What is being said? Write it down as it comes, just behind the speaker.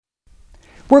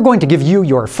We're going to give you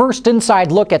your first inside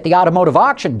look at the automotive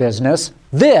auction business.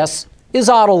 This is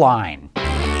Autoline.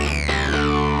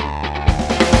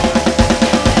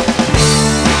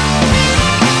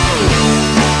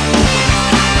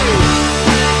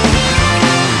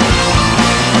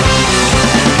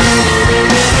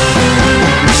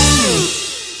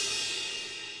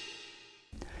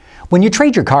 When you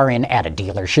trade your car in at a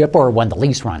dealership or when the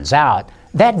lease runs out,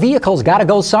 that vehicle's got to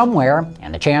go somewhere,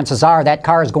 and the chances are that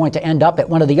car is going to end up at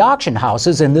one of the auction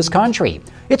houses in this country.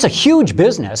 It's a huge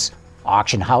business.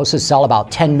 Auction houses sell about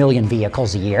 10 million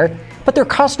vehicles a year, but their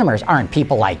customers aren't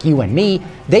people like you and me.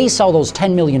 They sell those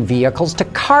 10 million vehicles to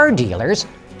car dealers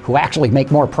who actually make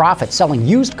more profit selling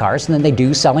used cars than they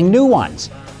do selling new ones.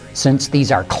 Since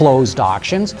these are closed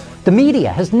auctions, the media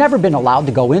has never been allowed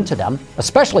to go into them,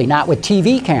 especially not with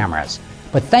TV cameras.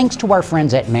 But thanks to our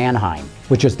friends at Manheim,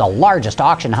 which is the largest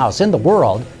auction house in the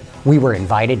world, we were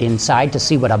invited inside to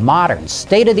see what a modern,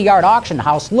 state-of-the-art auction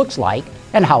house looks like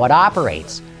and how it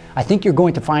operates. I think you're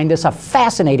going to find this a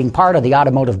fascinating part of the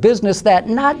automotive business that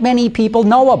not many people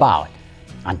know about.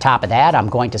 On top of that, I'm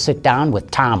going to sit down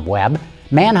with Tom Webb,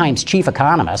 Manheim's chief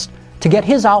economist, to get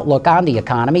his outlook on the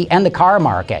economy and the car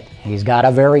market. He's got a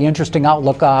very interesting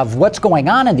outlook of what's going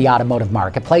on in the automotive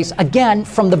marketplace, again,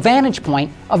 from the vantage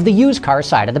point of the used car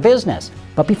side of the business.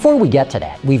 But before we get to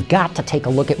that, we've got to take a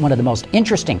look at one of the most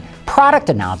interesting product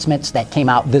announcements that came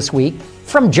out this week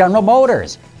from General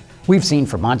Motors. We've seen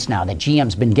for months now that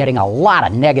GM's been getting a lot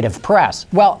of negative press.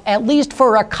 Well, at least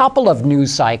for a couple of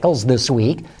news cycles this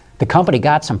week, the company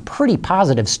got some pretty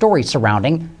positive stories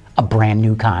surrounding a brand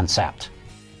new concept.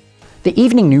 The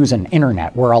evening news and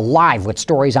internet were alive with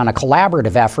stories on a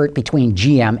collaborative effort between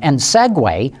GM and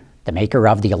Segway, the maker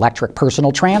of the electric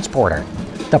personal transporter.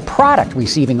 The product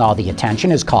receiving all the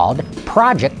attention is called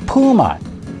Project Puma.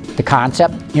 The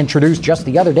concept, introduced just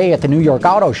the other day at the New York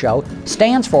Auto Show,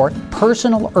 stands for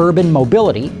Personal Urban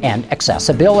Mobility and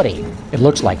Accessibility. It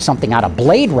looks like something out of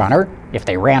Blade Runner if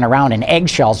they ran around in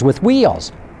eggshells with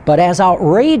wheels. But as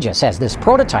outrageous as this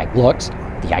prototype looks,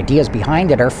 the ideas behind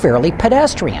it are fairly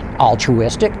pedestrian,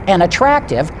 altruistic, and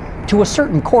attractive to a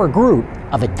certain core group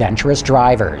of adventurous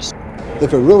drivers.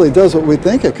 If it really does what we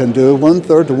think it can do,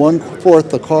 1/3 to 1/4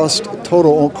 the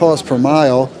total cost per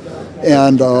mile,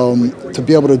 and to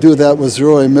be able to do that with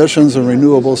zero emissions and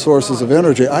renewable sources of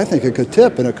energy, I think it could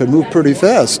tip and it could move pretty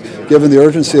fast, given the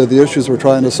urgency of the issues we're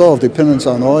trying to solve: dependence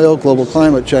on oil, global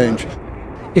climate change.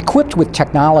 Equipped with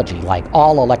technology like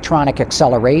all-electronic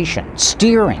acceleration,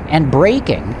 steering, and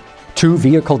braking, to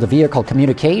vehicle-to-vehicle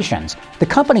communications, the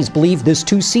companies believe this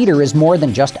two-seater is more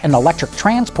than just an electric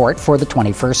transport for the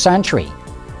 21st century.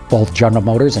 Both General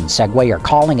Motors and Segway are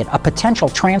calling it a potential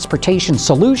transportation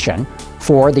solution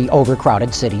for the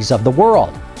overcrowded cities of the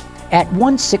world. At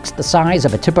 1/6 the size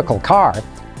of a typical car,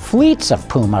 fleets of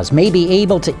Pumas may be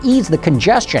able to ease the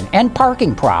congestion and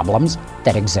parking problems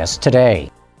that exist today.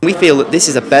 We feel that this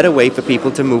is a better way for people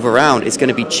to move around. It's going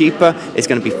to be cheaper, it's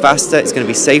going to be faster, it's going to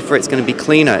be safer, it's going to be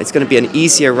cleaner, it's going to be an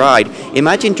easier ride.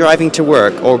 Imagine driving to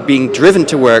work or being driven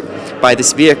to work by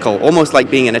this vehicle, almost like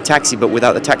being in a taxi but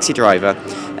without the taxi driver,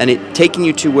 and it taking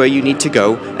you to where you need to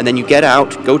go, and then you get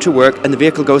out, go to work, and the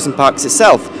vehicle goes and parks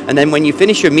itself. And then when you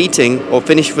finish your meeting or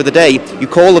finish for the day, you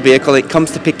call the vehicle, it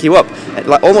comes to pick you up.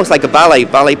 Almost like a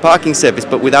valet parking service,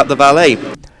 but without the valet.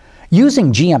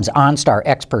 Using GM's OnStar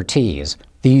expertise,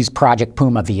 these Project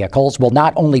Puma vehicles will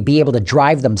not only be able to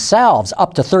drive themselves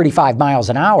up to 35 miles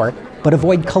an hour, but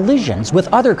avoid collisions with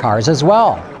other cars as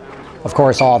well. Of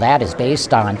course, all that is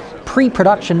based on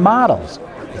pre-production models.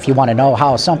 If you want to know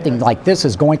how something like this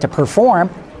is going to perform,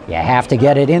 you have to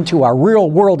get it into a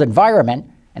real-world environment,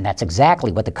 and that's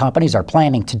exactly what the companies are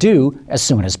planning to do as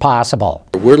soon as possible.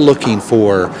 We're looking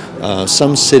for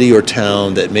some city or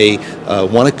town that may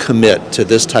want to commit to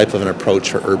this type of an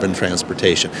approach for urban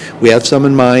transportation. We have some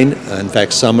in mind. In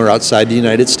fact, some are outside the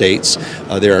United States.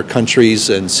 There are countries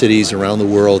and cities around the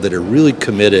world that are really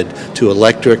committed to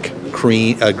electric,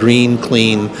 green,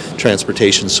 clean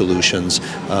transportation solutions.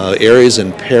 Areas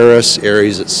in Paris,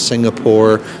 areas at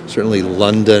Singapore, certainly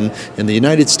London. In the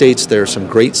United States, there are some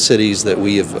great cities that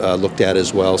we have looked at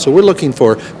as well. So we're looking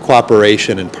for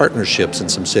cooperation and partnerships in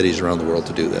some cities around the world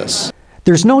to do this.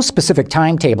 There's no specific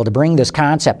timetable to bring this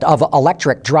concept of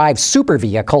electric drive super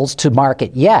vehicles to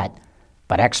market yet,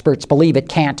 but experts believe it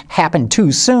can't happen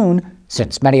too soon,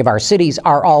 since many of our cities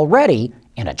are already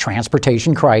in a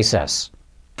transportation crisis.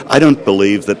 I don't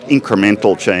believe that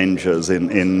incremental changes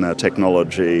in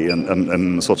technology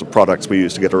and the sorts of products we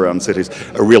use to get around cities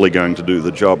are really going to do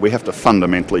the job. We have to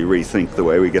fundamentally rethink the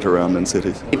way we get around in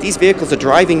cities. If these vehicles are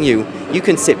driving you, you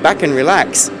can sit back and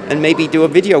relax and maybe do a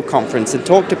video conference and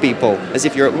talk to people as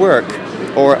if you're at work.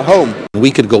 or at home.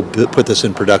 We could go put this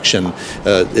in production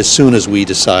as soon as we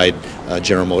decide,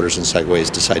 General Motors and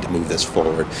Segways decide to move this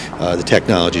forward. The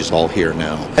technology is all here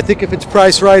now. I think if it's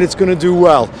priced right, it's going to do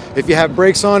well. If you have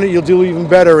brakes on it, you'll do even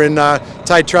better in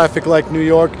tight traffic like New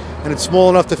York, and it's small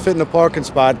enough to fit in a parking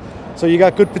spot, so you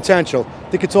got good potential. I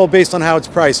think it's all based on how it's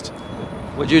priced.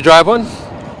 Would you drive one?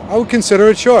 I would consider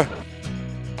it, sure.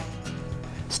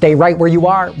 Stay right where you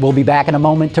are. We'll be back in a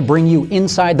moment to bring you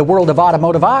inside the world of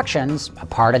automotive auctions, a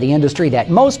part of the industry that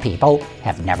most people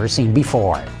have never seen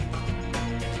before.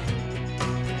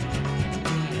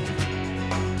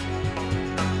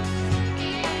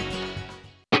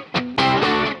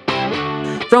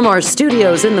 From our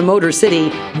studios in the Motor City,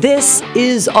 this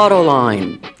is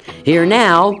Autoline. Here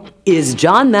now is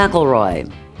John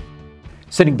McElroy.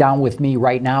 Sitting down with me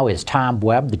right now is Tom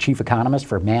Webb, the chief economist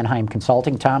for Manheim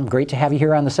Consulting. Tom, great to have you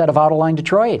here on the set of Autoline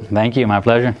Detroit. Thank you, my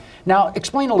pleasure. Now,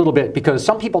 explain a little bit, because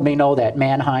some people may know that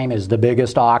Manheim is the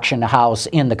biggest auction house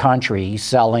in the country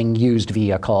selling used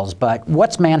vehicles, but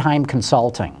what's Manheim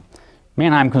Consulting?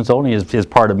 Manheim Consulting is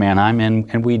part of Manheim,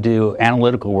 and we do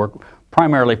analytical work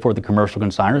primarily for the commercial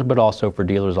consigners, but also for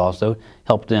dealers also.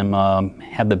 Help them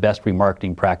have the best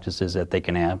remarketing practices that they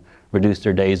can have, reduce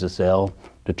their days of sale,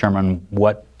 determine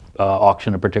what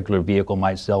auction a particular vehicle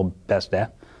might sell best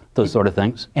at, those sort of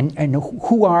things. And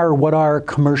what are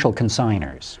commercial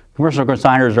consigners? Commercial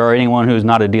consigners are anyone who's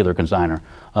not a dealer consigner.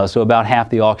 So about half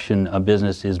the auction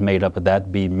business is made up of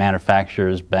that, be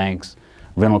manufacturers, banks,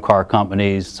 rental car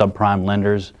companies, subprime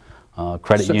lenders,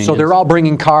 credit unions. So they're all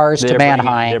bringing cars to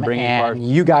Manheim, they're bringing cars.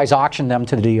 You guys auction them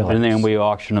to the dealers. And then we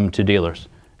auction them to dealers.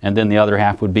 And then the other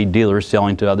half would be dealers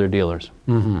selling to other dealers.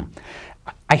 Mm-hmm.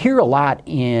 I hear a lot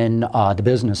in the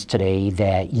business today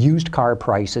that used car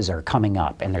prices are coming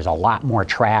up, and there's a lot more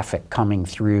traffic coming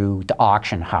through the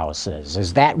auction houses.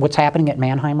 Is that what's happening at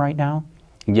Manheim right now?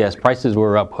 Yes, prices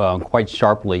were up quite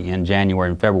sharply in January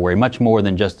and February, much more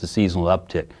than just the seasonal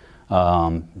uptick.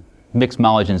 Mixed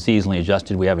mileage and seasonally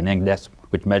adjusted, we have an index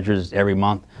which measures every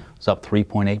month. It's up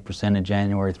 3.8% in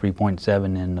January, 3.7%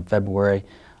 in February.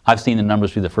 I've seen the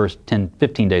numbers through the first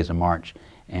 15 days of March,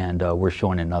 and we're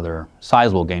showing another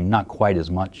sizable gain, not quite as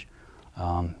much.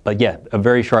 But yeah, a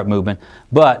very sharp movement.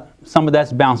 But some of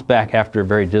that's bounced back after a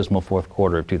very dismal fourth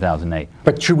quarter of 2008.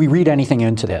 But should we read anything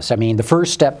into this? I mean, the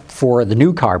first step for the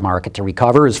new car market to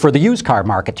recover is for the used car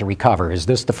market to recover. Is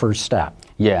this the first step?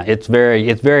 Yeah, it's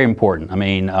very important. I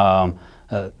mean,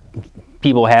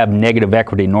 people have negative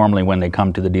equity normally when they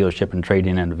come to the dealership and trade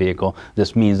in a vehicle.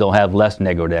 This means they'll have less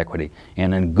negative equity.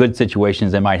 And in good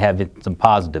situations, they might have some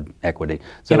positive equity.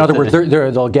 So in other words,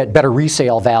 they'll get better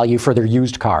resale value for their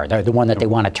used car, the one that they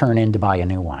want to turn in to buy a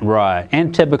new one. Right.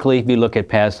 And typically, if you look at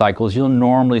past cycles, you'll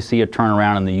normally see a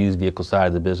turnaround on the used vehicle side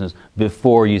of the business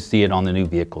before you see it on the new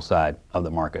vehicle side of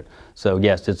the market. So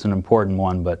yes, it's an important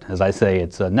one, but as I say,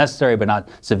 it's a necessary but not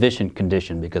sufficient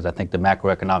condition, because I think the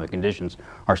macroeconomic conditions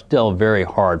are still very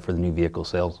hard for the new vehicle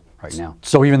sales right now.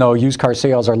 So even though used car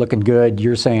sales are looking good,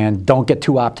 you're saying don't get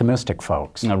too optimistic,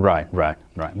 folks. No, right.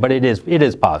 But it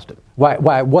is positive.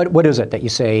 Why? What is it that you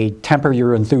say temper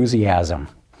your enthusiasm?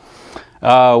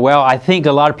 Well, I think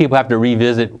a lot of people have to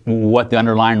revisit what the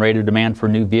underlying rate of demand for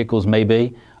new vehicles may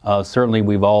be. Certainly,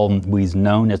 we've always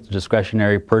known it's a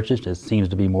discretionary purchase. It seems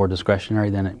to be more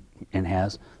discretionary than it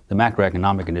has. The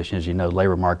macroeconomic conditions, the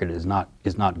labor market is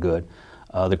not good.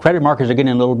 The credit markets are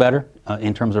getting a little better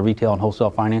in terms of retail and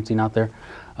wholesale financing out there,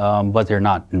 but they're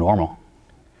not normal.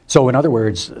 So in other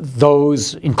words,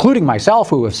 those, including myself,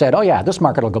 who have said, oh yeah, this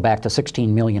market will go back to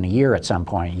 16 million a year at some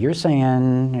point, you're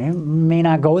saying it may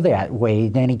not go that way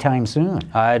anytime soon.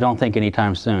 I don't think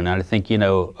anytime soon. I think,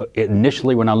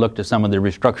 initially when I looked at some of the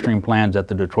restructuring plans that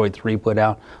the Detroit 3 put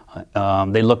out,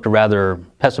 they looked rather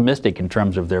pessimistic in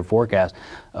terms of their forecast,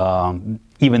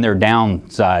 even their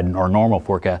downside or normal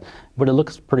forecast, but it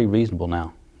looks pretty reasonable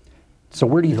now. So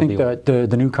where do you think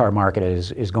the new car market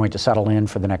is going to settle in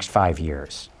for the next 5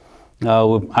 years?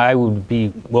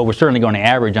 We're certainly going to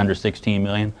average under 16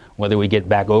 million. Whether we get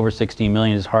back over 16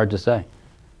 million is hard to say.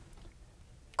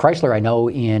 Chrysler, I know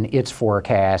in its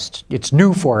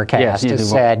new forecast, has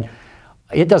said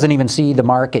it doesn't even see the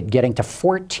market getting to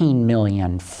 14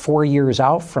 million 4 years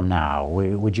out from now.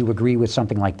 Would you agree with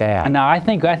something like that? No, I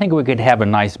think we could have a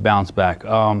nice bounce back.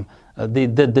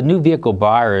 The new vehicle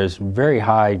buyer is very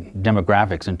high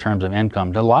demographics in terms of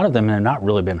income. A lot of them have not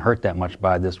really been hurt that much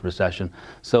by this recession.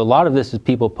 So a lot of this is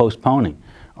people postponing,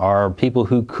 or people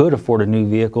who could afford a new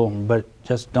vehicle but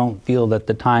just don't feel that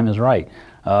the time is right.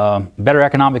 Better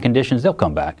economic conditions, they'll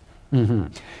come back. Mm-hmm.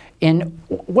 And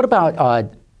what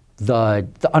about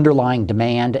the underlying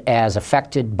demand as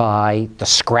affected by the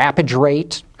scrappage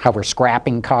rate, how we're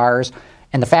scrapping cars,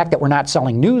 And the fact that we're not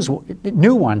selling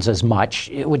new ones as much,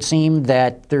 it would seem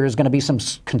that there's going to be some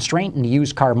constraint in the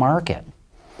used car market.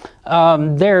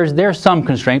 There's some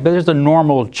constraint, but there's a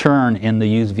normal churn in the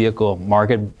used vehicle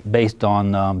market based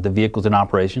on the vehicles in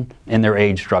operation and their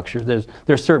age structure.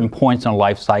 There's certain points in the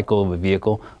life cycle of a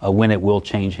vehicle when it will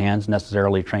change hands,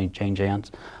 necessarily change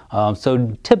hands.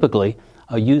 So typically,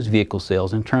 used vehicle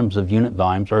sales in terms of unit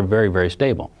volumes are very, very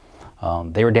stable.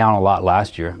 They were down a lot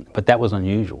last year, but that was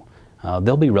unusual.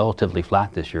 They'll be relatively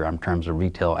flat this year in terms of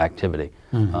retail activity.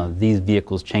 These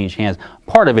vehicles change hands.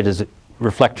 Part of it is a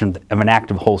reflection of an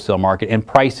active wholesale market, and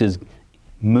prices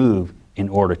move in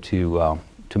order to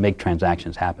make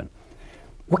transactions happen.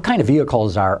 What kind of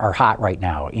vehicles are hot right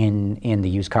now in the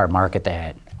used car market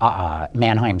that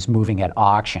Manheim's moving at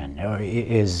auction?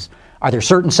 Are there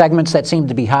certain segments that seem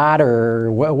to be hot,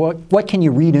 or what can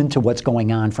you read into what's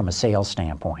going on from a sales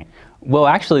standpoint? Well,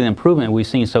 actually, the improvement we've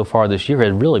seen so far this year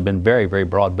has really been very, very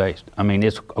broad-based. I mean,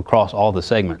 it's across all the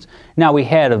segments. Now, we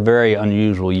had a very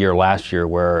unusual year last year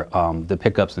where the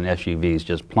pickups and SUVs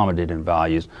just plummeted in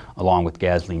values, along with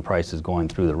gasoline prices going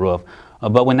through the roof.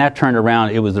 But when that turned around,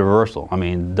 it was the reversal. I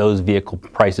mean, those vehicle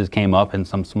prices came up and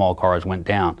some small cars went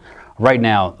down. Right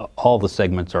now, all the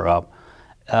segments are up.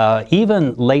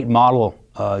 Even late model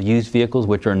used vehicles,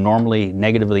 which are normally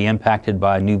negatively impacted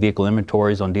by new vehicle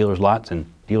inventories on dealers' lots,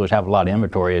 and dealers have a lot of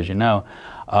inventory, as you know.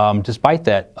 Despite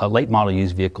that, late model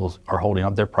used vehicles are holding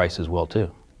up their prices well too,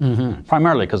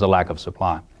 primarily because of lack of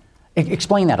supply.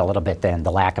 Explain that a little bit then,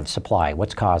 the lack of supply.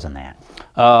 What's causing that?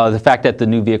 The fact that the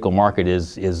new vehicle market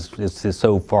is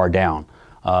so far down.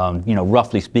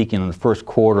 Roughly speaking, in the first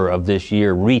quarter of this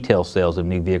year, retail sales of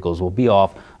new vehicles will be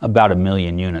off about 1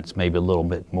 million units, maybe a little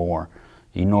bit more.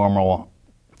 The normal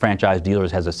franchise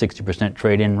dealers has a 60%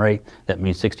 trade-in rate. That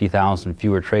means 60,000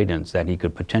 fewer trade-ins that he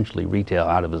could potentially retail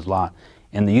out of his lot.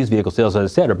 And the used vehicle sales,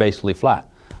 as I said, are basically flat.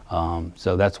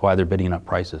 So that's why they're bidding up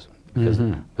prices,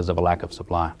 because of a lack of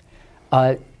supply.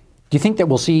 Do you think that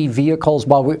we'll see vehicles,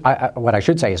 what I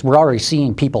should say is we're already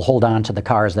seeing people hold on to the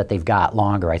cars that they've got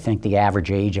longer. I think the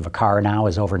average age of a car now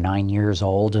is over 9 years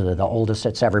old, the oldest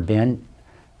it's ever been.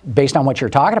 Based on what you're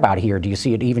talking about here, do you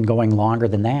see it even going longer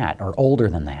than that or older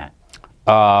than that?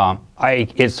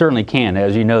 It certainly can.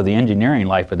 As you know, the engineering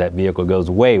life of that vehicle goes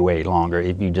way, way longer.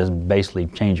 If you just basically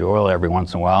change your oil every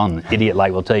once in a while, and the idiot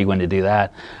light will tell you when to do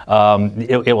that,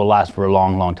 it will last for a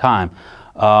long, long time.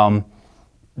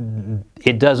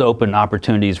 It does open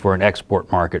opportunities for an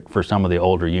export market for some of the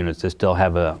older units that still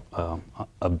have a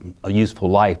useful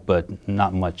life, but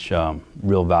not much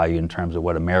real value in terms of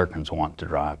what Americans want to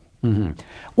drive.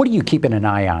 What are you keeping an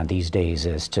eye on these days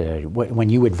as to when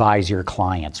you advise your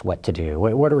clients what to do?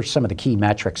 What are some of the key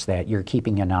metrics that you're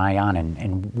keeping an eye on,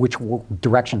 and which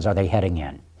directions are they heading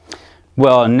in?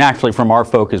 Well, naturally, from our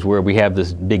focus, where we have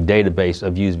this big database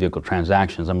of used vehicle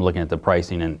transactions, I'm looking at the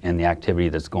pricing and the activity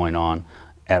that's going on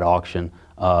at auction.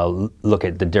 Look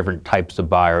at the different types of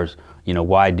buyers.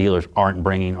 Why dealers aren't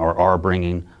bringing or are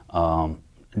bringing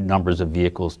numbers of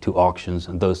vehicles to auctions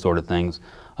and those sort of things.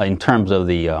 In terms of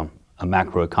the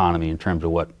macroeconomy, in terms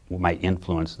of what might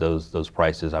influence those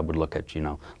prices, I would look at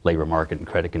labor market and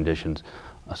credit conditions,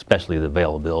 especially the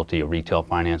availability of retail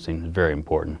financing is very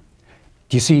important.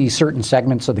 Do you see certain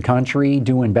segments of the country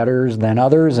doing better than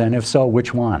others, and if so,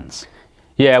 which ones?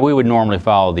 Yeah, we would normally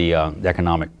follow the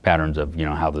economic patterns of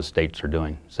how the states are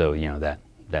doing. So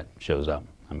that shows up.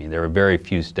 I mean, there are very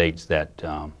few states that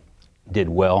did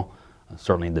well.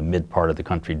 Certainly, the mid part of the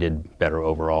country did better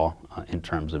overall in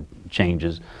terms of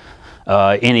changes.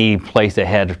 Any place that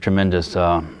had a tremendous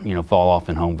fall off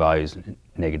in home values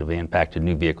negatively impacted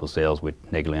new vehicle sales, which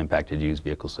negatively impacted used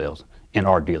vehicle sales and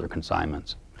our dealer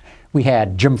consignments. We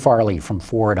had Jim Farley from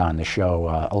Ford on the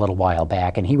show a little while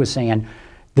back, and he was saying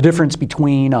the difference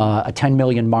between a 10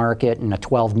 million market and a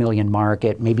 12 million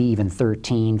market, maybe even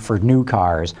 13 for new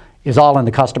cars, is all in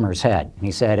the customer's head.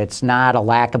 He said it's not a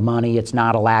lack of money, it's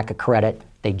not a lack of credit,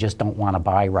 they just don't want to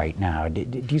buy right now.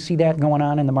 Do you see that going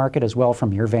on in the market as well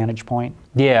from your vantage point?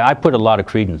 Yeah, I put a lot of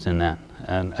credence in that.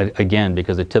 And again,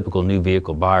 because a typical new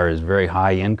vehicle buyer is very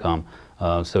high income,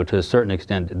 so to a certain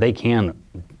extent, they can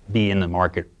be in the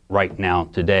market right now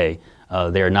today.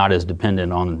 They are not as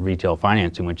dependent on retail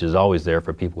financing, which is always there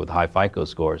for people with high FICO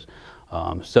scores.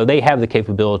 So they have the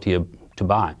capability to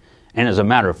buy. And as a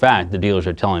matter of fact, the dealers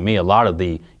are telling me a lot of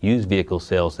the used vehicle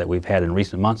sales that we've had in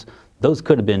recent months, those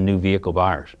could have been new vehicle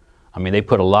buyers. I mean, they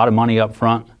put a lot of money up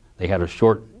front. They had a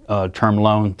short term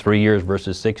loan, 3 years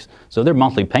versus 6. So their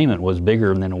monthly payment was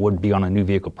bigger than it would be on a new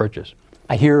vehicle purchase.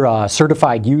 I hear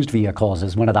certified used vehicles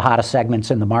is one of the hottest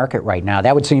segments in the market right now.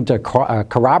 That would seem to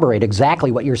corroborate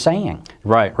exactly what you're saying.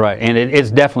 Right, and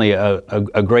it's definitely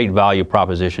a great value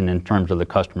proposition in terms of the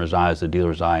customer's eyes, the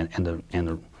dealer's eye, and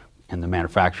the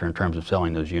manufacturer in terms of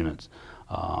selling those units.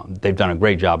 They've done a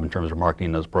great job in terms of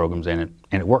marketing those programs, and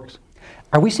it works.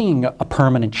 Are we seeing a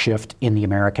permanent shift in the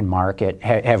American market?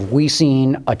 Have we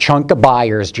seen a chunk of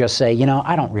buyers just say,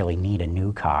 I don't really need a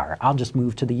new car. I'll just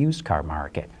move to the used car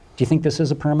market. Do you think this is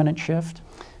a permanent shift?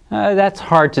 That's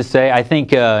hard to say. I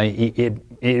think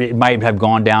it might have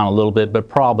gone down a little bit, but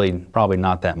probably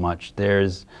not that much.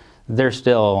 There's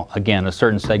still, again, a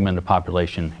certain segment of the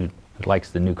population who likes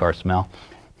the new car smell.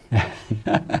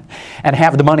 And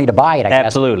have the money to buy it, I guess.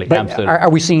 Absolutely. Are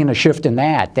we seeing a shift in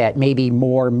that maybe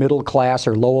more middle class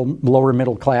or lower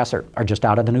middle class are just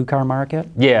out of the new car market?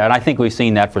 Yeah, and I think we've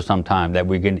seen that for some time, that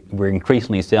we're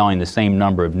increasingly selling the same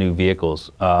number of new vehicles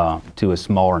to a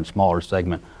smaller and smaller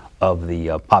segment of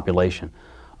the population.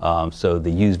 So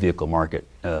the used vehicle market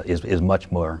is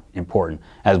much more important,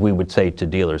 as we would say to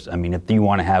dealers. I mean, if you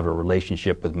want to have a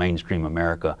relationship with mainstream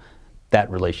America, that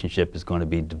relationship is going to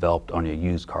be developed on your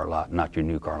used car lot, not your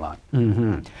new car lot.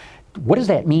 Mm-hmm. What does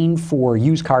that mean for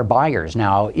used car buyers?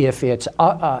 Now, if it's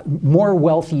more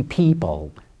wealthy people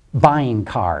buying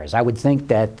cars, I would think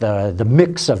that the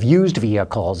mix of used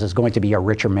vehicles is going to be a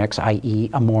richer mix, i.e.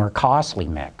 a more costly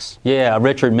mix. Yeah, a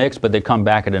richer mix, but they come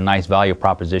back at a nice value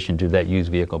proposition to that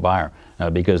used vehicle buyer,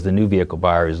 because the new vehicle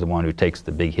buyer is the one who takes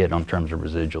the big hit on terms of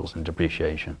residuals and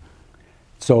depreciation.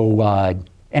 So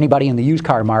anybody in the used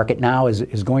car market now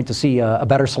is going to see a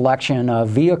better selection of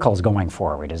vehicles going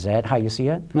forward. Is that how you see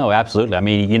it? No, absolutely. I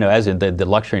mean, as the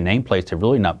luxury nameplates have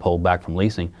really not pulled back from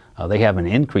leasing. They have an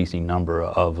increasing number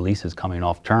of leases coming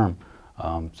off term.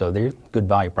 So they're a good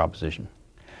value proposition.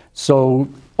 So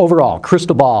overall,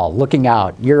 crystal ball, looking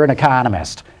out, you're an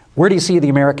economist. Where do you see the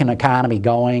American economy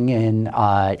going,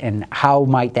 and how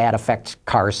might that affect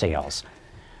car sales?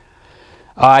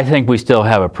 I think we still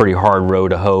have a pretty hard road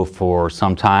to hoe for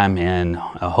some time, and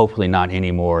hopefully not any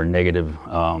more negative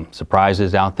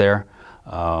surprises out there.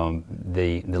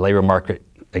 The labor market,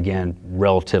 again,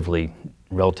 relatively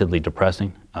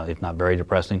depressing, if not very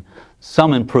depressing.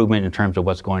 Some improvement in terms of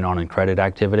what's going on in credit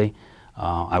activity.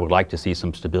 I would like to see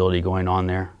some stability going on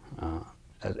there.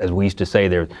 As we used to say,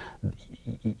 there,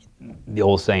 the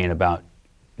old saying about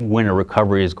when a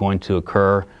recovery is going to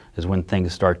occur is when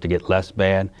things start to get less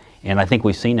bad. And I think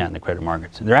we've seen that in the credit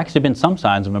markets. There actually been some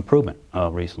signs of improvement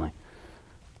recently.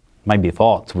 Might be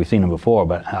false. We've seen them before,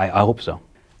 but I hope so.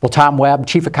 Well, Tom Webb,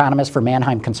 Chief Economist for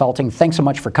Manheim Consulting, thanks so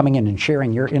much for coming in and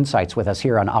sharing your insights with us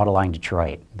here on Autoline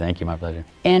Detroit. Thank you, my pleasure.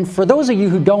 And for those of you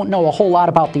who don't know a whole lot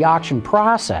about the auction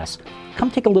process, come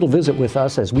take a little visit with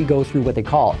us as we go through what they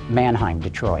call Manheim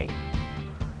Detroit.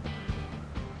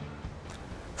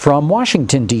 From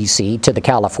Washington, D.C. to the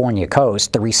California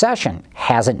coast, the recession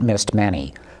hasn't missed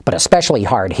many. But especially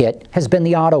hard hit has been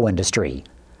the auto industry.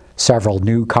 Several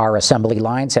new car assembly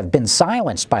lines have been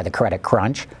silenced by the credit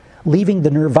crunch, leaving the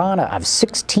nirvana of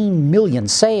 16 million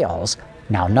sales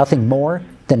now nothing more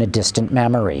than a distant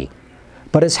memory.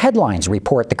 But as headlines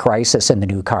report the crisis in the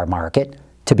new car market,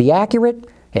 to be accurate,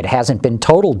 it hasn't been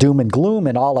total doom and gloom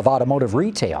in all of automotive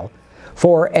retail.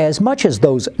 For as much as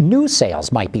those new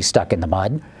sales might be stuck in the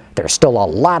mud, there's still a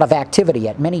lot of activity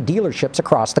at many dealerships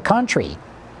across the country.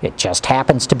 It just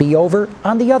happens to be over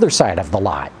on the other side of the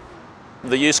lot.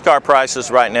 The used car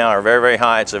prices right now are very, very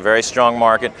high. It's a very strong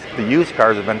market. The used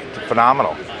cars have been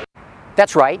phenomenal.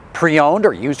 That's right. Pre-owned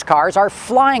or used cars are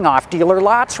flying off dealer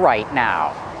lots right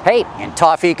now. Hey, in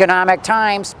tough economic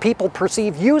times, people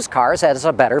perceive used cars as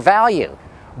a better value.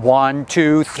 1-,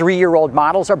 2-, 3-year-old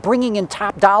models are bringing in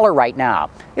top dollar right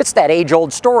now. It's that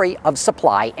age-old story of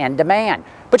supply and demand.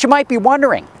 But you might be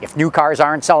wondering, if new cars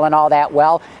aren't selling all that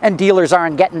well and dealers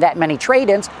aren't getting that many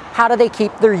trade-ins, how do they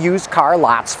keep their used car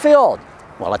lots filled?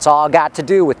 Well, it's all got to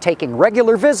do with taking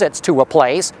regular visits to a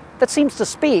place that seems to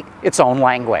speak its own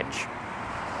language.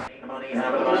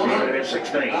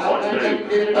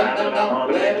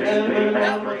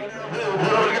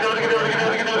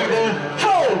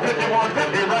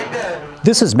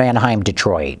 This is Manheim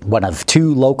Detroit, one of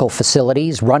 2 local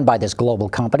facilities run by this global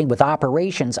company with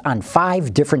operations on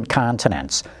 5 different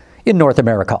continents. In North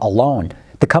America alone,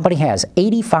 the company has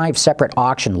 85 separate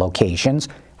auction locations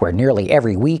where nearly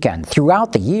every weekend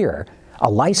throughout the year, a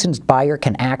licensed buyer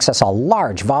can access a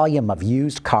large volume of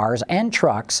used cars and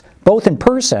trucks, both in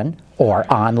person or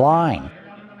online.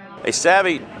 A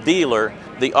savvy dealer,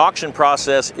 the auction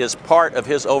process is part of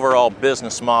his overall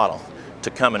business model. To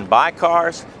come and buy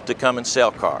cars, to come and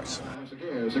sell cars.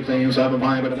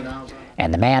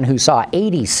 And the man who saw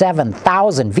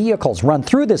 87,000 vehicles run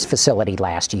through this facility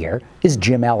last year is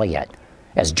Jim Elliott.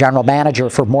 As general manager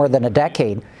for more than a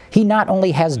decade, he not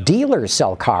only has dealers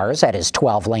sell cars at his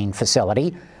 12-lane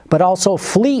facility, but also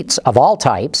fleets of all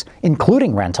types,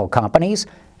 including rental companies,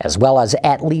 as well as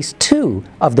at least 2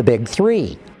 of the big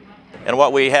 3. And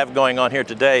what we have going on here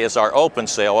today is our open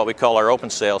sale, what we call our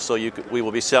open sale. So we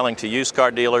will be selling to used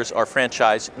car dealers or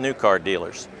franchise new car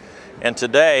dealers. And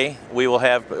today we will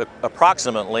have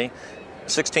approximately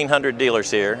 1,600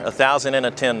 dealers here, 1,000 in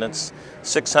attendance,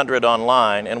 600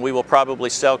 online, and we will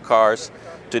probably sell cars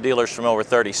to dealers from over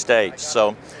 30 states.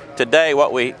 So today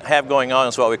what we have going on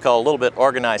is what we call a little bit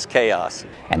organized chaos.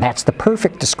 And that's the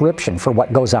perfect description for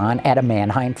what goes on at a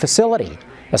Manheim facility,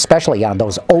 especially on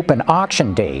those open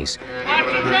auction days.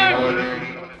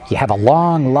 You have a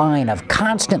long line of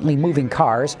constantly moving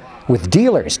cars with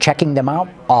dealers checking them out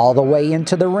all the way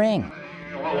into the ring.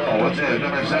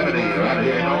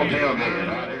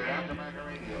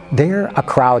 There, a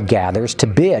crowd gathers to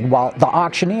bid while the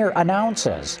auctioneer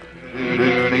announces.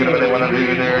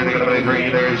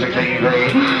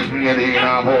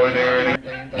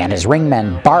 And his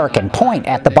ringmen bark and point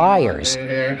at the buyers.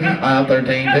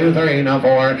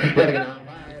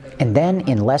 And then,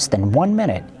 in less than 1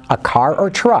 minute, a car or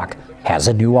truck has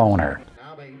a new owner.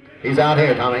 He's out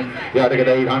here, Tommy. You got to get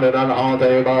 800 on the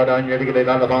holiday bar done. You got to get it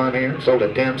on the farm here. Sold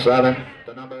at 10.7.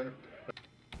 The number.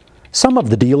 Some of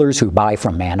the dealers who buy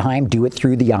from Manheim do it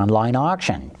through the online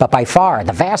auction, but by far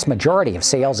the vast majority of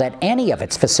sales at any of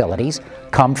its facilities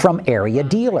come from area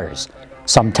dealers,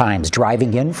 sometimes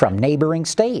driving in from neighboring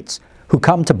states, who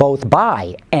come to both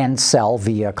buy and sell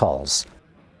vehicles.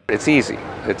 It's easy.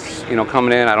 It's,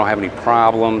 coming in, I don't have any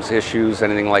problems, issues,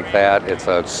 anything like that. It's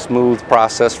a smooth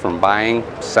process from buying,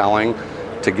 selling,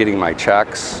 to getting my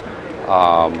checks,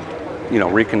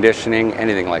 reconditioning,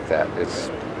 anything like that.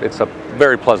 It's a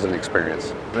very pleasant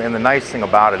experience. And the nice thing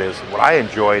about it is, what I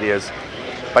enjoyed is,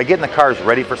 by getting the cars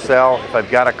ready for sale, if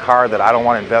I've got a car that I don't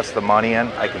want to invest the money in,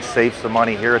 I can save some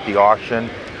money here at the auction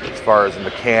as far as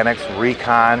mechanics,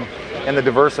 recon, and the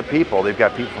diverse of people. They've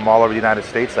got people from all over the United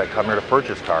States that come here to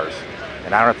purchase cars.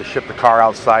 And I don't have to ship the car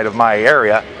outside of my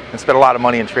area and spend a lot of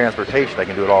money in transportation. I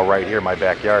can do it all right here in my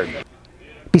backyard.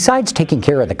 Besides taking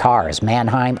care of the cars,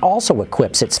 Manheim also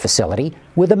equips its facility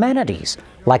with amenities,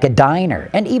 like a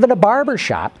diner and even a barber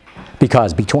shop,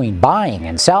 because between buying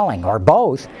and selling, or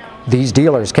both, these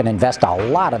dealers can invest a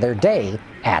lot of their day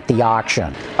at the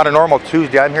auction. On a normal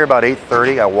Tuesday, I'm here about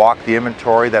 8:30. I walk the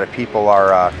inventory that people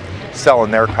are selling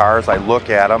their cars. I look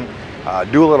at them,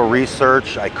 do a little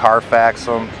research, I Carfax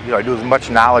them, I do as much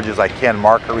knowledge as I can,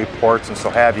 market reports and so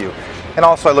have you. And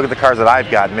also I look at the cars that I've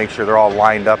got and make sure they're all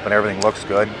lined up and everything looks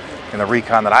good, and the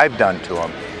recon that I've done to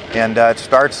them. And it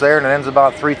starts there and it ends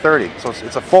about 3:30. So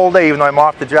it's a full day. Even though I'm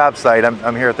off the job site,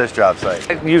 I'm here at this job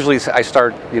site. Usually I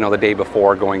start, the day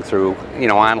before, going through,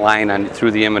 online and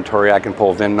through the inventory. I can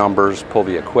pull VIN numbers, pull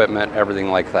the equipment,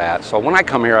 everything like that. So when I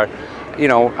come here,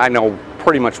 I know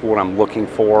pretty much what I'm looking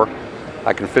for.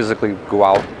 I can physically go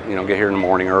out, get here in the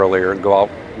morning earlier, go out,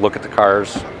 look at the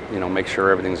cars, make sure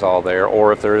everything's all there.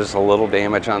 Or if there is a little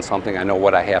damage on something, I know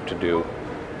what I have to do.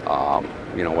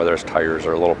 Whether it's tires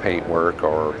or a little paint work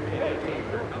or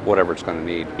whatever it's going to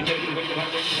need.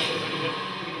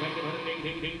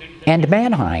 And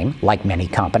Manheim, like many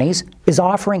companies, is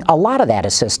offering a lot of that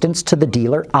assistance to the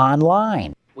dealer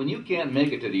online. When you can't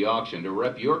make it to the auction to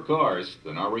rep your cars,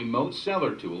 then our remote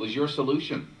seller tool is your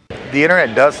solution. The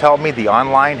internet does help me. The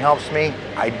online helps me.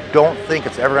 I don't think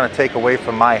it's ever going to take away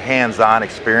from my hands-on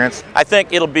experience. I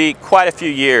think it'll be quite a few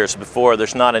years before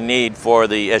there's not a need for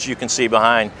as you can see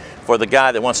behind, for the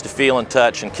guy that wants to feel and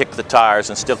touch and kick the tires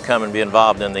and still come and be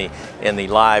involved in the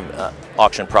live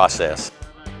auction process.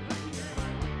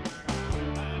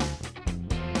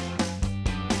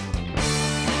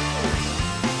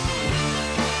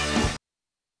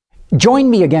 Join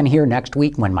me again here next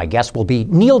week when my guest will be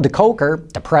Neil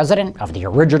DeCoker, the president of the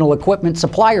Original Equipment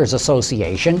Suppliers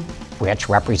Association, which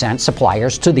represents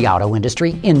suppliers to the auto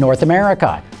industry in North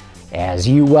America. As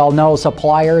you well know,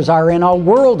 suppliers are in a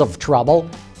world of trouble,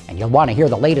 and you'll want to hear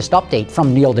the latest update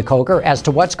from Neil DeCoker as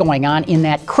to what's going on in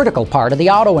that critical part of the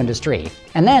auto industry.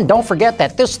 And then don't forget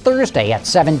that this Thursday at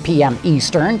 7 p.m.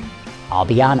 Eastern, I'll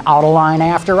be on Autoline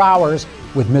After Hours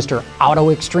with Mr.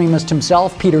 Auto Extremist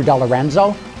himself, Peter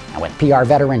DeLorenzo, and with PR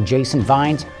veteran Jason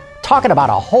Vines, talking about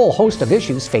a whole host of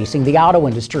issues facing the auto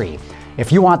industry.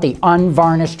 If you want the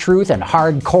unvarnished truth and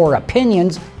hardcore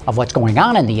opinions of what's going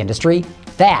on in the industry,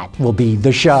 that will be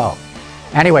the show.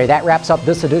 Anyway, that wraps up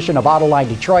this edition of Autoline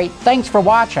Detroit. Thanks for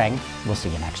watching. We'll see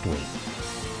you next week.